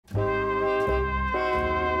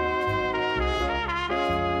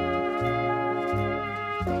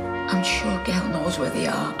knows where they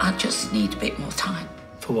are. I just need a bit more time.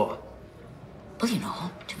 For what? Well, you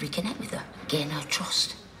know, to reconnect with her, gain her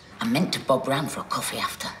trust. I meant to bob round for a coffee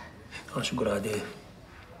after. That's a good idea.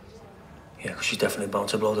 Yeah, because she's definitely bound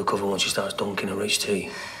to blow the cover once she starts dunking her rich tea.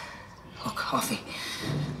 Look, Harvey,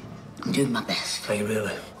 I'm doing my best. Are you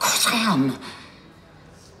really? Of course I am.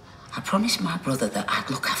 I promised my brother that I'd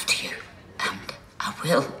look after you, and I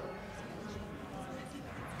will.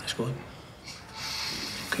 That's good.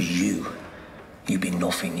 Because you'd be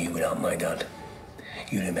nothing new without my dad.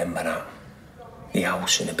 You remember that. The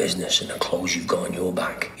house and the business and the clothes you've got on your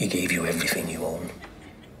back. He gave you everything you own.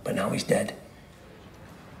 But now he's dead.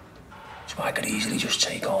 So I could easily just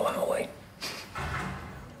take all that away.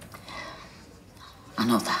 I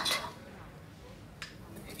know that.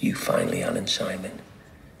 You find Leanne and Simon,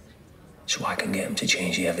 so I can get them to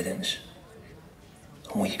change the evidence.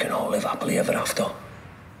 And we can all live happily ever after.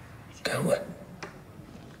 Can't we?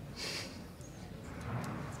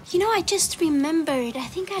 You know, I just remembered. I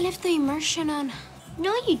think I left the immersion on.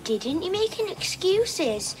 No, you didn't. You're making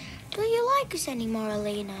excuses. Don't you like us anymore,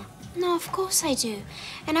 Elena? No, of course I do.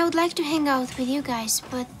 And I would like to hang out with you guys,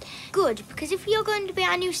 but... Good, because if you're going to be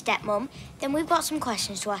our new stepmom, then we've got some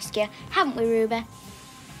questions to ask you. Haven't we, Ruby?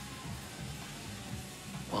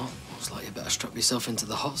 Well, looks like you better strap yourself into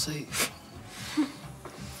the hot seat.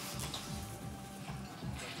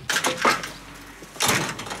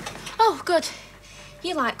 Oh, good.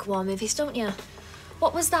 You like war movies, don't you?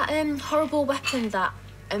 What was that horrible weapon that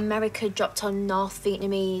America dropped on North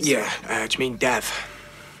Vietnamese? Yeah, do you mean Dev?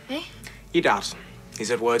 Eh? Your dad. He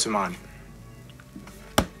said words of mine.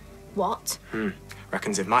 What?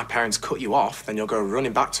 Reckons if my parents cut you off, then you'll go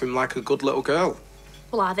running back to him like a good little girl.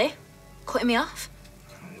 Well, are they? Cutting me off?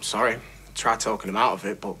 I'm sorry. Tried talking him out of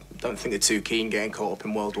it, but don't think they're too keen getting caught up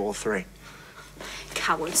in World War III.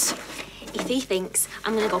 Cowards. If he thinks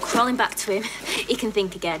I'm going to go crawling back to him, he can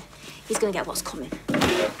think again. He's going to get what's coming.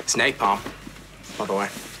 It's napalm, by the way.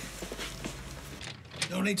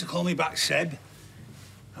 No need to call me back, Seb.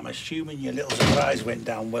 I'm assuming your little surprise went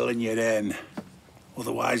down well and you're,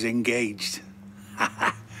 otherwise engaged.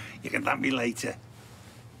 You can thank me later.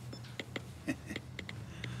 What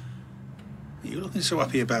are you looking so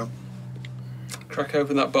happy about? Crack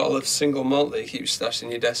open that bottle of single malt that you keep stashed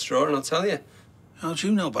in your desk drawer and I'll tell you. How'd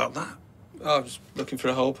you know about that? Oh, I was looking for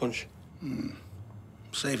a hole punch.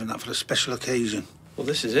 Saving that for a special occasion. Well,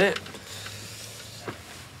 this is it.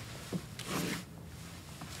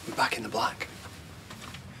 We're back in the black.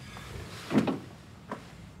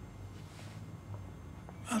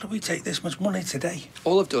 How do we take this much money today?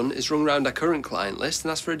 All I've done is rung round our current client list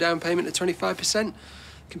and asked for a down payment of 25%. You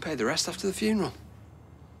can pay the rest after the funeral.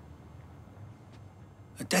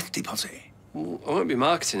 A death deposit? Well, I won't be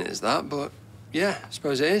marketing it as that, but yeah, I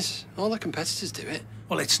suppose it is. All the competitors do it.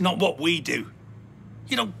 Well, it's not what we do.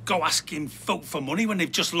 You don't go asking folk for money when they've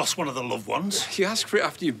just lost one of their loved ones. You ask for it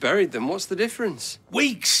after you've buried them. What's the difference?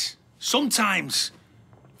 Weeks. Sometimes.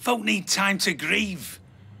 Folk need time to grieve.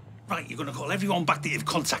 Right, you're going to call everyone back that you've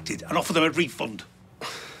contacted and offer them a refund. I'm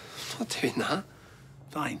not doing that.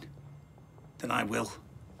 Fine. Then I will.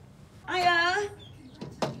 Hiya.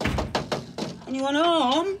 Anyone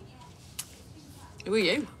home? Who are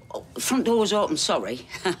you? Oh, the front door was open, sorry.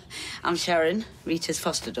 I'm Sharon, Rita's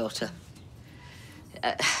foster daughter.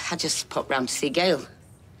 I just popped round to see Gail.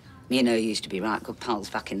 Me and her used to be right good pals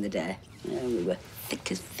back in the day. Yeah, we were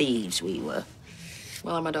thick as thieves, we were.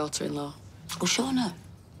 Well, I'm a daughter-in-law. Oh, Shauna.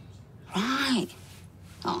 Right.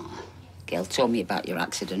 Oh, Gail told me about your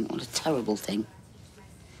accident. What a terrible thing.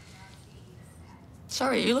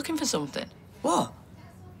 Sorry, are you looking for something? What?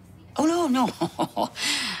 Oh, no.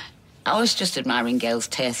 I was just admiring Gail's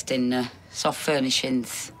taste in soft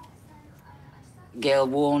furnishings. Gail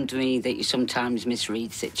warned me that you sometimes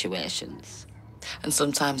misread situations. And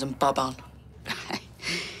sometimes I'm bob on.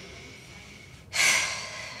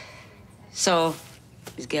 So,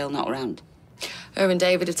 is Gail not around? Her and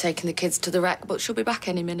David have taken the kids to the wreck, but she'll be back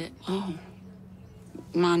any minute. Oh.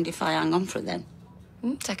 Mind if I hang on for it then?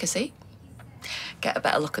 Take a seat. Get a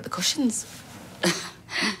better look at the cushions.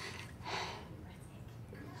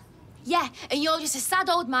 Yeah, and you're just a sad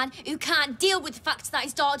old man who can't deal with the fact that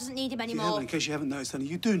his daughter doesn't need him anymore. Yeah, well, in case you haven't noticed, honey,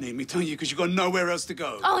 you do need me, don't you? Because you've got nowhere else to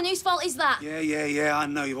go. Oh, and whose fault is that? Yeah, I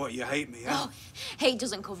know what you hate me, huh? Oh, hate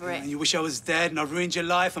doesn't cover it. And you wish I was dead and I ruined your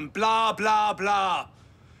life and blah, blah, blah.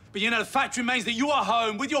 But, you know, the fact remains that you are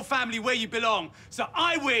home with your family where you belong. So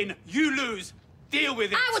I win, you lose. Deal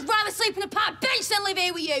with it. I would rather sleep in a park bench than live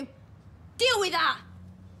here with you. Deal with that.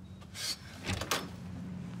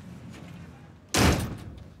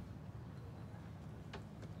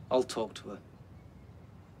 I'll talk to her.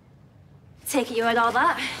 Take it you heard all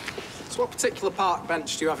that. So what particular park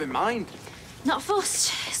bench do you have in mind? Not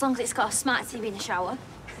fussed, as long as it's got a smart TV in the shower.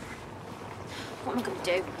 What am I going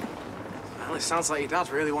to do? Well, it sounds like your dad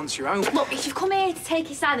really wants you home. Look, if you've come here to take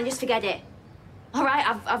his side, then just forget it. All right,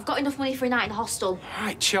 I've got enough money for a night in the hostel. All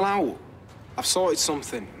right, chill out. I've sorted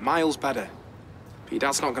something miles better. But your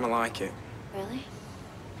dad's not going to like it. Really?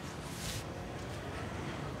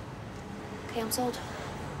 Okay, I'm sold.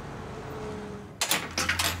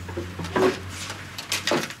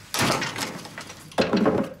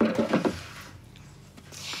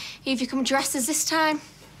 Have you come dressed as this time?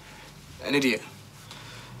 An idiot.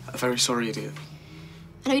 A very sorry idiot.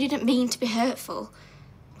 I know you didn't mean to be hurtful,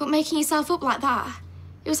 but making yourself up like that,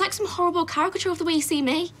 it was like some horrible caricature of the way you see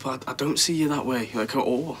me. But I don't see you that way, like, at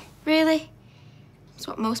all. Really? It's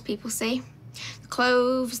what most people see. The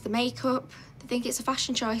clothes, the makeup, they think it's a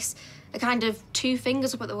fashion choice. A kind of two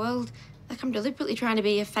fingers up at the world. Like I'm deliberately trying to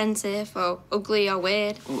be offensive or ugly or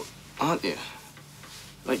weird. Well, aren't you?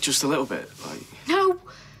 Like, just a little bit, like... No.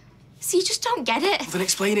 See, you just don't get it. Well, then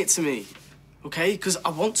explain it to me, OK? Because I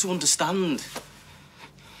want to understand.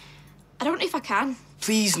 I don't know if I can.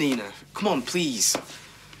 Please, Nina. Come on, please.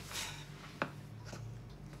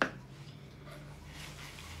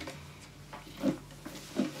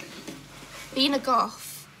 Being a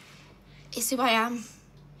goth is who I am.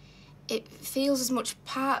 It feels as much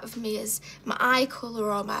part of me as my eye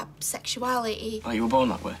colour or my sexuality. Oh, you were born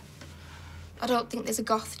that way? I don't think there's a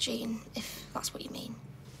goth gene, if that's what you mean.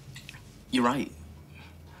 You're right.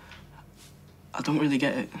 I don't really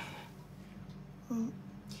get it.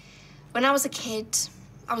 When I was a kid,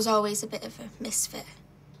 I was always a bit of a misfit.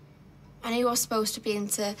 I knew I was supposed to be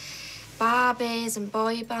into Barbies and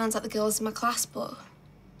boy bands like the girls in my class, but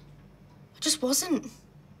I just wasn't.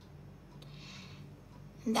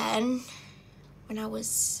 And then, when I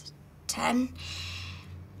was 10,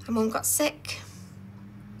 my mum got sick.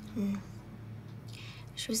 And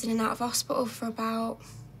she was in and out of hospital for about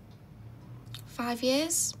 5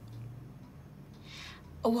 years.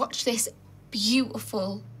 I watched this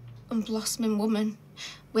beautiful and blossoming woman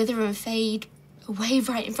wither and fade away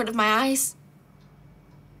right in front of my eyes.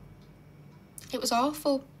 It was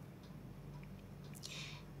awful.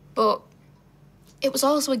 But it was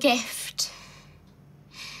also a gift.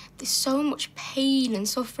 There's so much pain and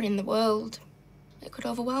suffering in the world. It could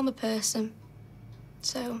overwhelm a person.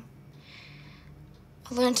 So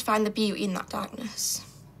I learned to find the beauty in that darkness,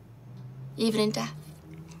 even in death.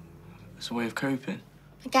 It's a way of coping.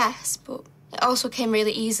 I guess, but it also came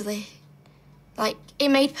really easily. Like, it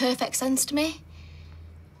made perfect sense to me.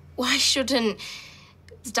 Why shouldn't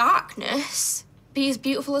the darkness be as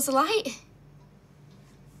beautiful as the light?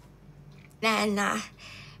 Then I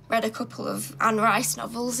read a couple of Anne Rice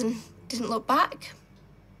novels and didn't look back.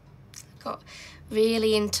 I got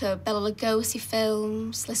really into Bela Lugosi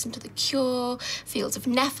films, listened to The Cure, Fields of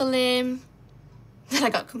Nephilim. Then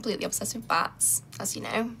I got completely obsessed with bats, as you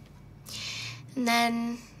know. And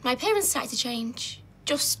then my appearance started to change.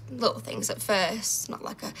 Just little things at first, not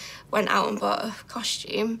like I went out and bought a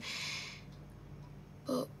costume.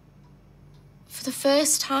 But for the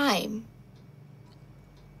first time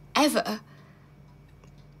ever,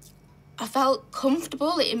 I felt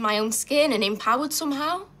comfortable in my own skin and empowered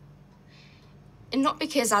somehow. And not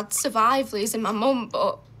because I'd survived losing my mum,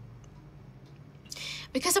 but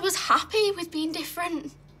because I was happy with being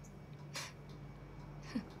different.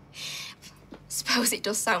 Suppose it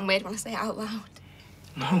does sound weird when I say it out loud.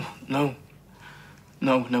 No,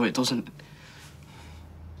 it doesn't.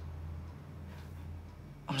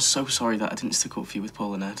 I'm so sorry that I didn't stick up for you with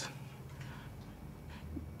Paul and Ed.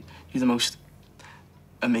 You're the most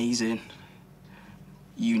amazing,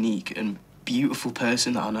 unique and beautiful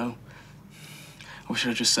person that I know. I wish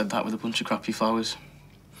I'd just said that with a bunch of crappy flowers.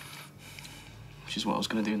 Which is what I was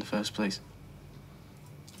going to do in the first place.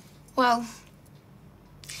 Well,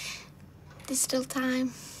 there's still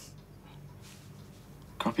time.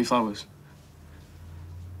 Crappy flowers?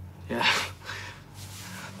 Yeah.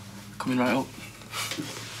 Coming right up.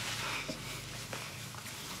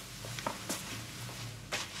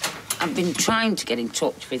 I've been trying to get in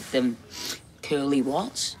touch with Curly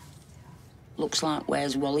Watts. Looks like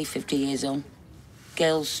Where's Wally 50 years on.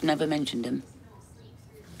 Gail's never mentioned him.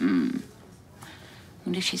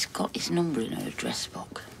 Wonder if she's got his number in her address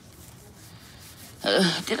book.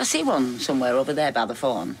 Did I see one somewhere over there by the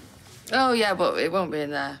phone? Oh, yeah, but it won't be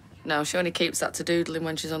in there. No, she only keeps that to doodling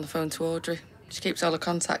when she's on the phone to Audrey. She keeps all her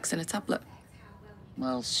contacts in a tablet.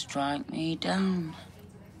 Well, strike me down.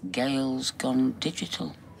 Gail's gone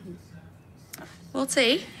digital. More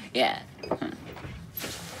tea? Yeah.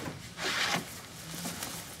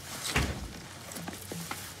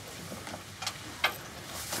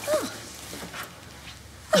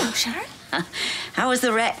 Hello, Sharon. How was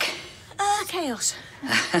the wreck? Chaos.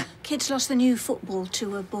 Kids lost the new football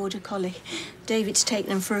to a border collie. David's taken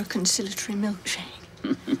them for a conciliatory milkshake.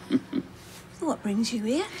 What brings you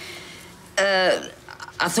here?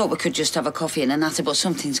 I thought we could just have a coffee and a natter, but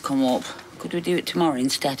something's come up. Could we do it tomorrow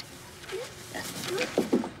instead?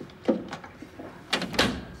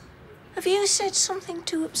 Have you said something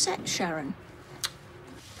to upset Sharon?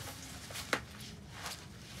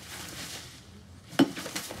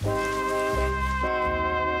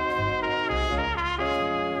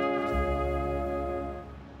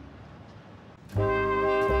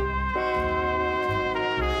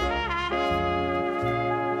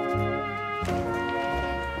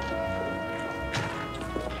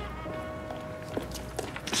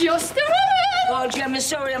 Just a minute! Oh, Gemma,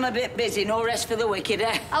 sorry, I'm a bit busy. No rest for the wicked,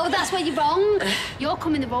 eh? Oh, that's where you're wrong. You're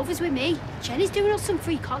coming the Rovers with me. Jenny's doing us some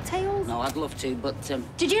free cocktails. No, I'd love to, but...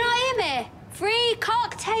 Did you not hear me? Free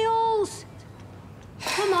cocktails!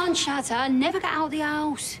 Come on, Shatter, never get out of the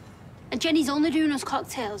house. And Jenny's only doing us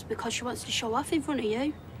cocktails because she wants to show off in front of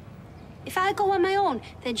you. If I go on my own,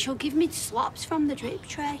 then she'll give me slops from the drip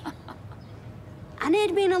tray. And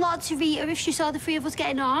it'd mean a lot to Rita if she saw the three of us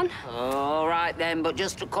getting on. All right, then, but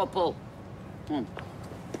just a couple. Come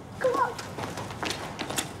on.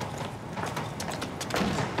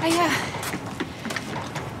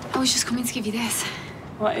 I was just coming to give you this.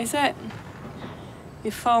 What is it?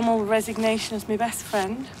 Your formal resignation as my best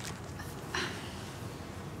friend?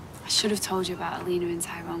 I should have told you about Alina and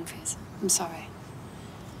Tyrone, Fizz. I'm sorry.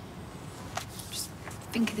 Just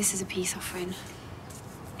think of this as a peace offering.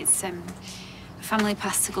 It's, a family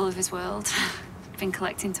pass to Gulliver's World. Been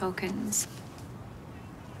collecting tokens.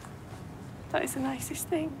 That is the nicest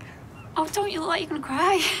thing. Oh, don't you look like you're gonna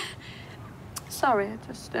cry? Sorry, I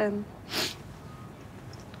just,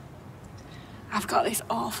 I've got this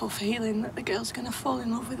awful feeling that the girl's gonna fall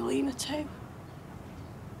in love with Alina too.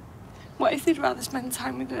 What if they'd rather spend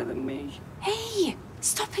time with her than me? Hey,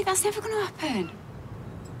 stop it, that's never gonna happen.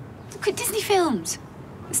 Look at Disney films.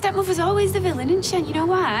 The stepmother's always the villain, isn't she? And you know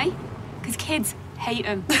why? Because kids hate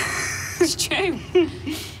them. It's true.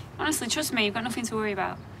 Honestly, trust me, you've got nothing to worry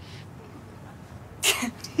about.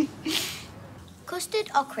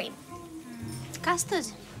 Custard or cream? Custard.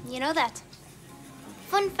 You know that.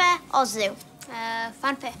 Funfair or zoo?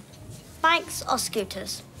 Fanfare. Bikes or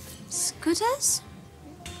scooters? Scooters?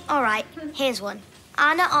 All right, here's one.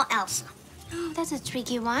 Anna or Elsa? Oh, that's a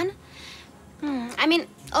tricky one. I mean,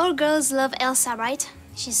 all girls love Elsa, right?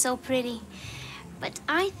 She's so pretty. But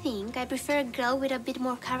I think I prefer a girl with a bit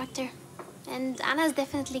more character. And Anna's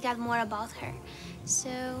definitely got more about her.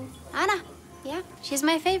 So, Anna. Yeah, she's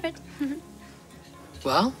my favorite.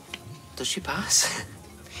 Well, does she pass?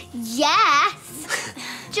 Yes!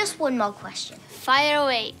 Just one more question. Fire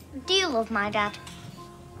away. Do you love my dad?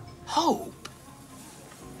 Hope?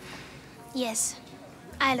 Yes,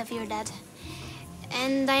 I love your dad.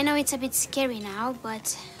 And I know it's a bit scary now,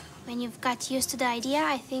 but when you've got used to the idea,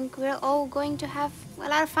 I think we're all going to have a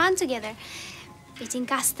lot of fun together. Eating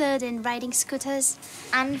custard and riding scooters.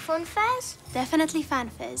 And fun fairs? Definitely fun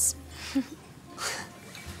fairs.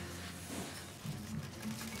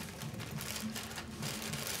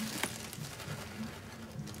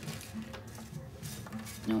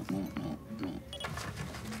 No.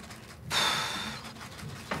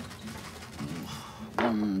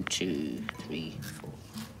 1, 2, 3,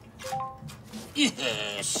 4.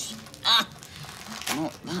 Yes!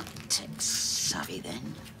 Not that tech-savvy,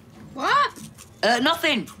 then. What?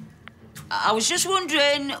 Nothing. I was just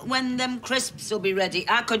wondering when them crisps will be ready.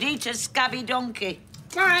 I could eat a scabby donkey.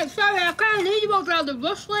 All right, sorry, I can't leave you over all the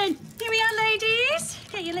rustling. Here we are, ladies.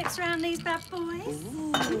 Get your lips around these bad boys.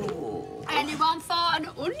 Ooh. Anyone for an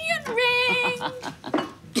onion ring?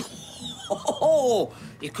 Oh,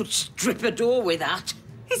 you could strip a door with that.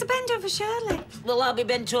 He's a bend over Shirley. Well, I'll be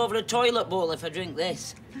bent over a toilet bowl if I drink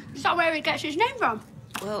this. Is that where he gets his name from?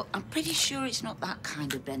 Well, I'm pretty sure it's not that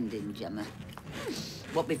kind of bending, Gemma.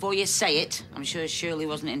 But before you say it, I'm sure Shirley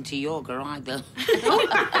wasn't into yoga either. Well,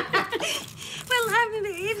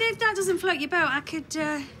 if that doesn't float your boat, I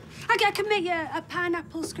could make you a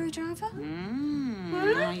pineapple screwdriver.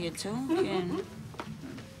 Now you're talking.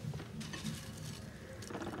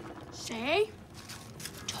 See?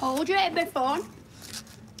 Told you it'd be fun.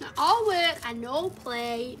 Now, all work and no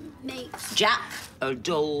play makes Jack a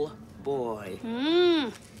dull boy.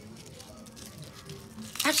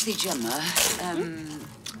 Actually, Gemma,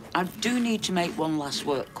 I do need to make one last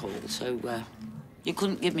work call, so you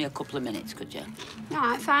couldn't give me a couple of minutes, could you? All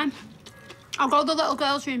right, fine. I'll go to the little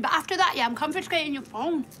girl's room, but after that, yeah, I'm confiscating your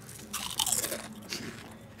phone.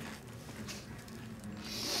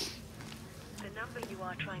 The number you you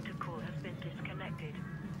are trying to call has been disconnected.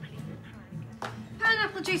 Please try again.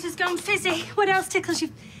 Pineapple juice has gone fizzy. What else tickles you?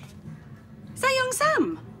 Is that young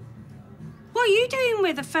Sam? What are you doing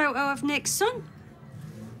with a photo of Nick's son?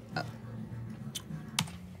 Well,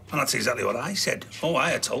 that's exactly what I said. Oh, I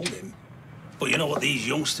had told him. But you know what these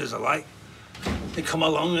youngsters are like? They come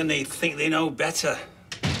along and they think they know better.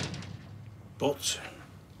 But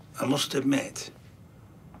I must admit,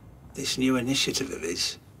 this new initiative of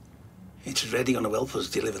his, it's really going to help us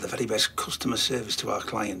deliver the very best customer service to our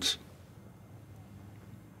clients.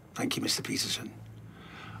 Thank you, Mr. Peterson.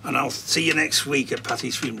 And I'll see you next week at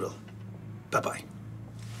Patty's funeral. Bye-bye.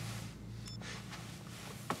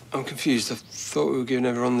 I'm confused. I thought we were giving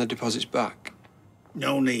everyone the deposits back.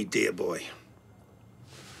 No need, dear boy.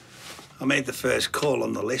 I made the first call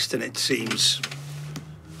on the list, and it seems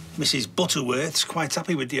Mrs. Butterworth's quite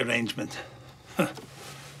happy with the arrangement.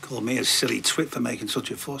 Called me a silly twit for making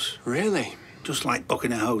such a fuss. Really? Just like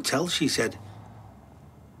booking a hotel, she said.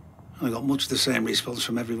 I got much the same response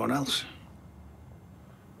from everyone else.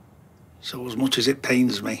 So as much as it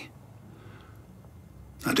pains me,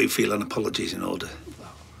 I do feel an apology's in order.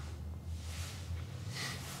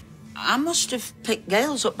 I must have picked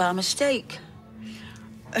Gail's up by mistake.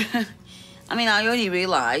 I mean, I only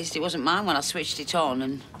realised it wasn't mine when I switched it on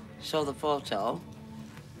and saw the photo.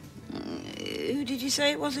 Who did you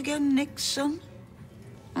say it was again? Nick's son?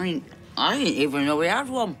 I mean, I didn't even know we had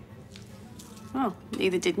one. Well,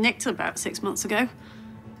 neither did Nick till about 6 months ago.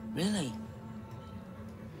 Really?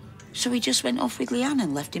 So he just went off with Leanne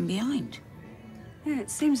and left him behind? Yeah, it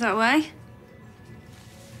seems that way.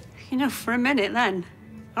 You know, for a minute then,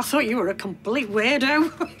 I thought you were a complete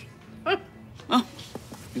weirdo. Oh,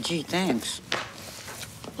 gee, thanks.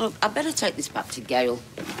 Look, I better take this back to Gail.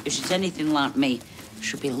 If she's anything like me,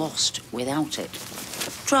 she'll be lost without it.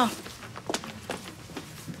 Try.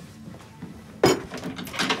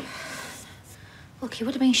 Look, he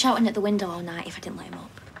would have been shouting at the window all night if I didn't let him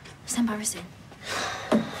up. It's embarrassing.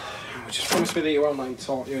 Just promise me that you won't let him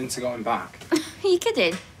talk you into going back. Are you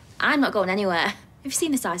kidding? I'm not going anywhere. Have you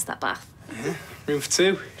seen the size of that bath? Yeah. Room for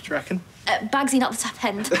two, do you reckon? Bagsy, not the top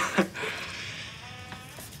end.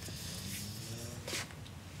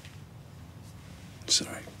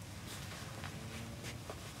 Sorry.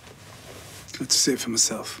 Got to see it for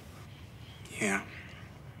myself. Yeah.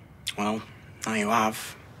 Well, now you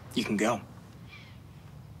have. You can go.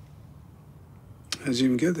 How'd you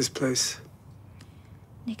even get this place?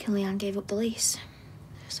 Nick and Leanne gave up the lease,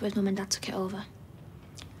 so his mum and dad took it over.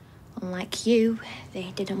 Unlike you,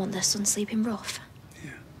 they didn't want their son sleeping rough.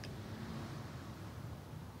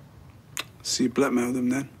 So you blackmailed them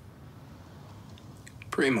then?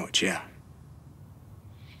 Pretty much, yeah.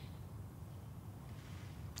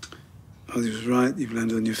 Oh, he was right. You've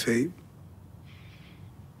landed on your feet.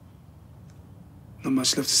 Not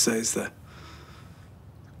much left to say, is there?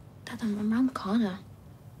 Dad, I'm around the corner.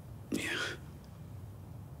 Yeah.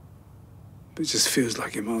 But it just feels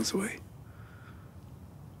like you're miles away.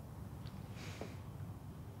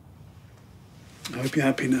 I hope you're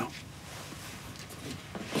happy now.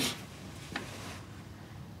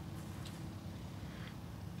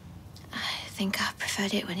 I think I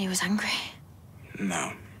preferred it when he was angry.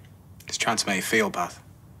 No. He's trying to make you feel bad.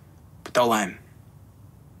 But don't let him.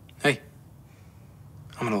 Hey.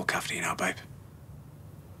 I'm gonna look after you now, babe.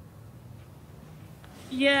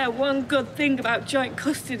 Yeah, one good thing about joint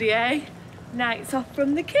custody, eh? Nights off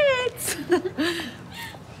from the kids.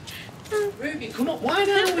 Ruby, come on. Why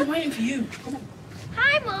now? We're waiting for you. Come on.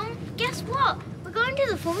 Hi, Mum. Guess what? We're going to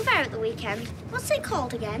the fun fair at the weekend. What's it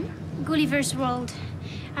called again? Gulliver's World.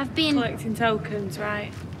 I've been collecting tokens,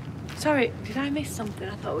 right? Sorry, did I miss something?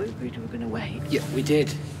 I thought we were going to wait. Yeah, we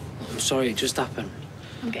did. I'm sorry, it just happened.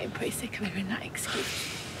 I'm getting pretty sick of hearing that excuse.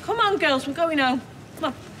 Come on, girls, we're going home. Come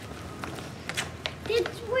on. Did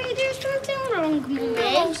we do something wrong, Mummy?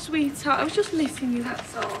 No, sweetheart, I was just missing you,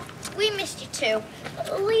 that's all. We missed you too.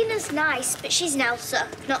 Lena's nice, but she's an Elsa,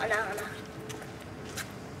 not an Anna.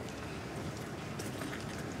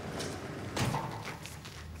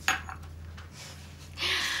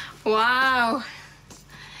 Wow.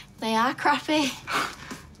 They are crappy.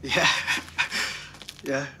 Yeah.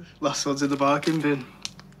 Yeah, last one's in the bargain bin.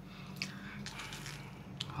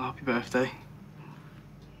 Happy birthday.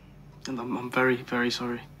 And I'm very, very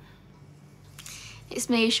sorry. It's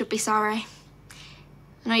me who should be sorry.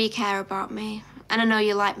 I know you care about me, and I know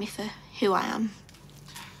you like me for who I am.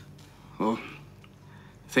 Well,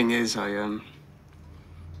 the thing is, I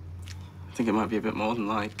think it might be a bit more than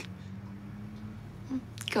like.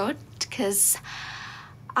 Good, because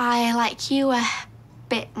I like you a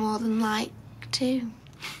bit more than like too.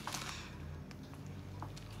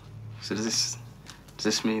 So does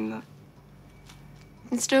Does this mean that?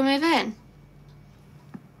 And still move in?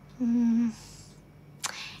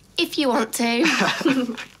 If you want to.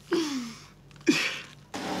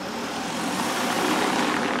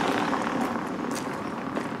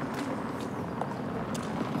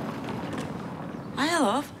 Hi,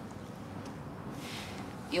 love.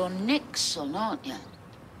 You're Nick's son, aren't you?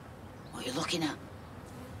 What are you looking at?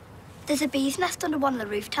 There's a bee's nest under one of the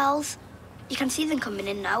roof tiles. You can see them coming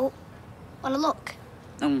in and out. Wanna look?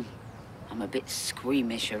 I'm a bit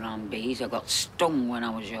squeamish around bees. I got stung when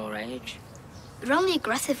I was your age. They're only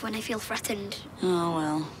aggressive when they feel threatened. Oh,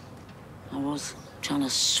 well. I was trying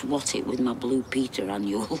to swat it with my blue Peter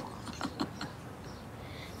annual.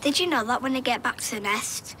 Did you know that when they get back to the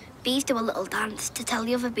nest, bees do a little dance to tell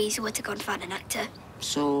the other bees where to go and find the nectar?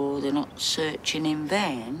 So they're not searching in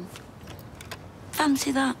vain?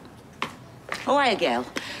 Fancy that. Oh, hiya, girl.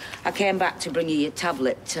 I came back to bring you your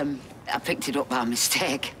tablet. I picked it up by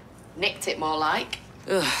mistake. Nicked it, more like.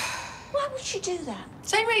 Ugh. Why would she do that?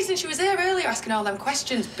 Same reason she was here earlier, asking all them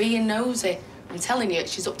questions, being nosy. I'm telling you,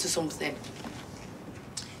 she's up to something.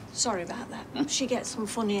 Sorry about that. She gets some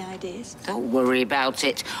funny ideas. Don't worry about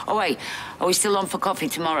it. Oh, wait. Are we still on for coffee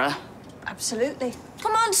tomorrow? Absolutely.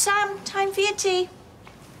 Come on, Sam. Time for your tea.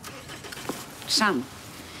 Sam,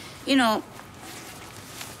 you know,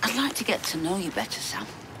 I'd like to get to know you better, Sam.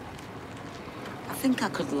 I think I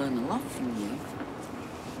could learn a lot from you.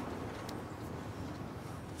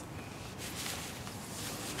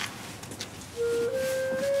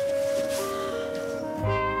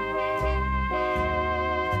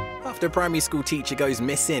 After a primary school teacher goes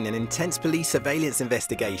missing, an intense police surveillance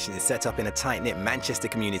investigation is set up in a tight-knit Manchester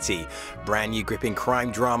community. Brand new gripping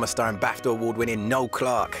crime drama starring BAFTA award-winning Noel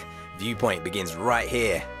Clarke. Viewpoint begins right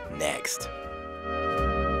here, next.